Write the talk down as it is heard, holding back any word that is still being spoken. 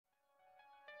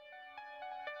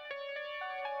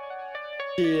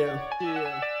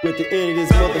With the end of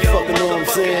this motherfucker, know what I'm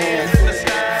saying?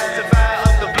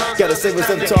 Gotta say what's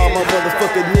up to all my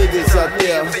motherfucking niggas out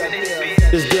there.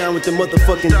 Just down with the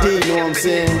motherfucking D, know what I'm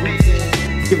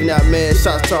saying? Giving out mad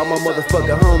shots to all my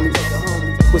motherfucking homies.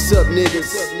 What's up,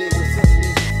 niggas?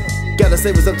 Gotta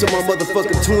say what's up to my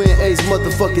motherfucking twin ace,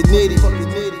 motherfucking Nitty.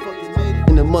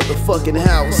 In the motherfucking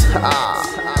house.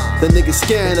 The nigga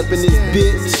scaring up in this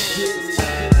bitch.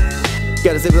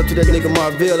 Gotta say what's up to that nigga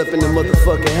Marvell up in the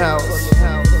motherfucking house.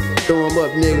 Throw him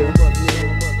up, nigga.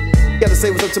 Gotta say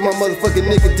what's up to my motherfucking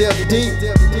nigga Def D.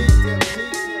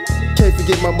 Can't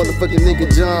forget my motherfucking nigga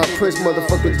John Prince,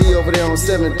 motherfucking D over there on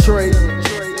 7th Trade.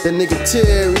 That nigga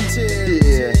Terry,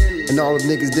 yeah. And all the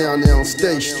niggas down there on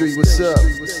State Street, what's up?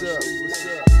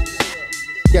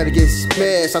 Gotta get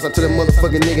smashed. Shout out to the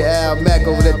motherfucking nigga Al Mac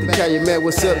over there at the Calumet.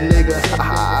 What's up, nigga?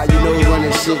 You know we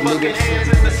running shit, nigga.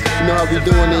 You know how we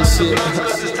doing this shit.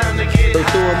 So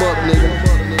throw him up, nigga.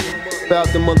 Out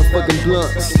the motherfucking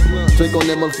blunts. Drink on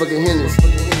that motherfucking Hennessy.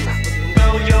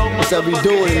 That's how we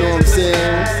doing, you know what I'm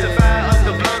saying?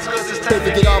 Can't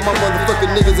forget all my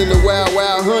motherfucking niggas in the wild,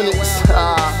 wild hundreds.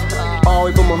 All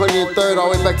the way from 103rd,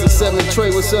 all the way back to 7th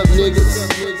Trade. What's up,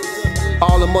 niggas?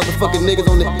 All the motherfucking niggas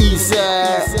on the east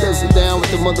side, that's down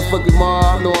with the motherfucking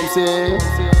mob, know what I'm saying?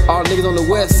 All the niggas on the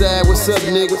west side, what's up,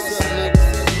 niggas?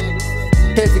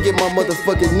 Can't forget my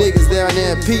motherfucking niggas down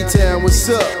there in P-Town, what's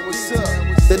up?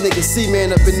 That nigga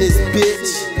C-Man up in this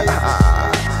bitch.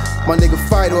 My nigga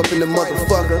Fighter up in the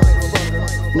motherfucker.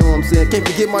 Know what I'm saying? Can't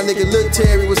forget my nigga Lil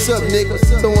Terry, what's up, nigga?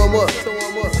 Throw him up.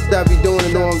 That be doing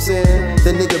it, know what I'm saying?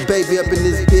 That nigga Baby up in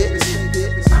this bitch.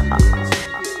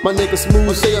 My nigga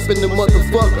Smooth Shay up in the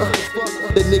motherfucker.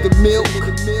 That nigga Milk.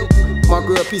 My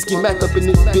girl Peasky Mac up in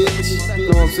this bitch.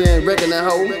 You know what I'm saying? Wrecking that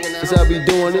hoe. That's how we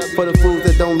doing it. For the fools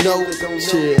that don't know.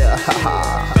 Yeah.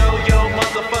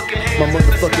 My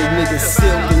motherfucking nigga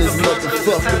Silk in this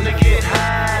motherfucker.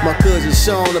 My cousin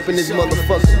Sean up in this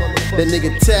motherfucker. That nigga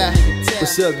Ty.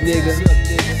 What's up, nigga?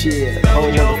 Yeah.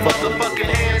 Whole motherfucker.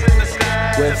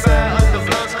 West side.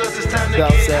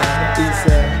 South side. East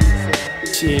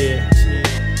side. Yeah.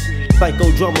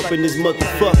 Psycho drum up in this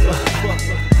motherfucker.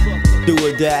 Do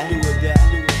or die.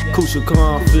 Crucial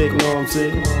conflict, know what I'm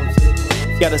saying?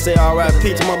 Gotta say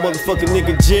R.I.P. to my motherfucking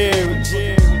nigga Jerry.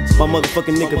 My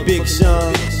motherfucking nigga Big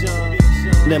Sean.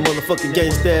 And that motherfucking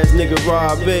gangsta ass nigga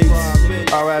Rob Bass.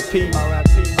 R.I.P.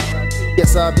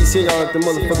 Yes, I'll be seeing y'all at the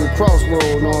motherfucking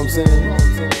crossroad, know what I'm saying?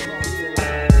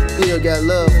 Still got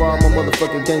love for all my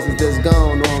motherfucking gangsters that's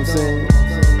gone, know what I'm saying?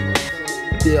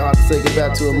 Yeah, I have to say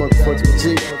goodbye to a motherfucking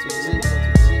G.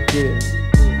 Yeah.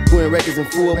 Twin records in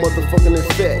full motherfucking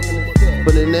effect.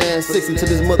 But the 960 till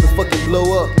this motherfucking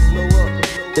blow up.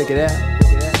 Check it out.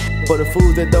 For the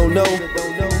fools that don't know,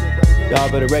 y'all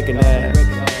better recognize.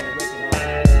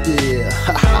 Yeah.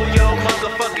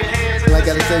 And I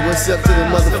gotta say what's up to the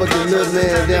motherfucking little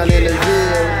man down there in the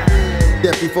Ville.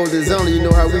 Definitely for the zone, you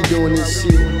know how we doing this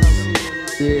shit.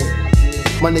 Yeah.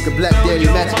 My nigga Black Daddy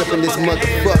Max up in this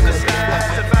motherfucker.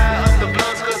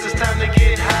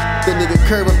 That nigga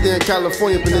Curve up there in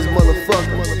California up in this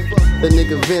motherfucker. That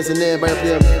nigga Vince and everybody up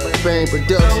there in Fame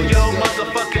Productions.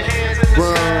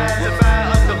 Run.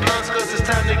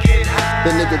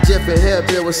 That nigga Jeffrey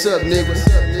Hellbear, what's up, niggas?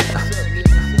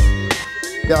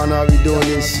 Y'all know how we doing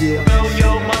this shit.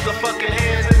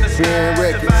 Grand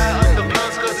records.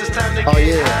 Oh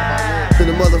yeah. To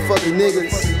the motherfucking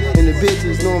niggas and the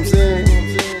bitches, know what I'm saying?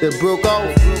 That broke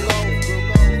off.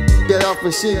 Get off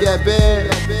when shit got bad.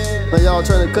 Now y'all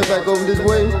trying to cut back over this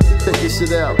way? Check this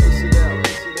shit out.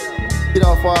 Get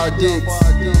off our dicks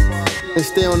and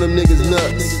stay on them niggas'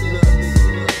 nuts.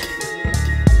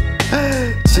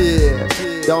 Yeah.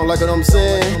 Y'all don't like what I'm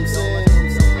saying?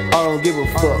 I don't give a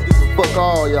fuck. Fuck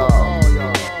all y'all.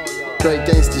 Straight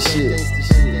gangsta shit.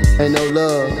 Ain't no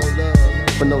love,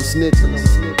 but no snitches.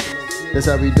 That's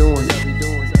how we doing it.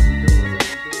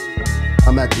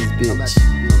 I'm at this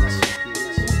bitch.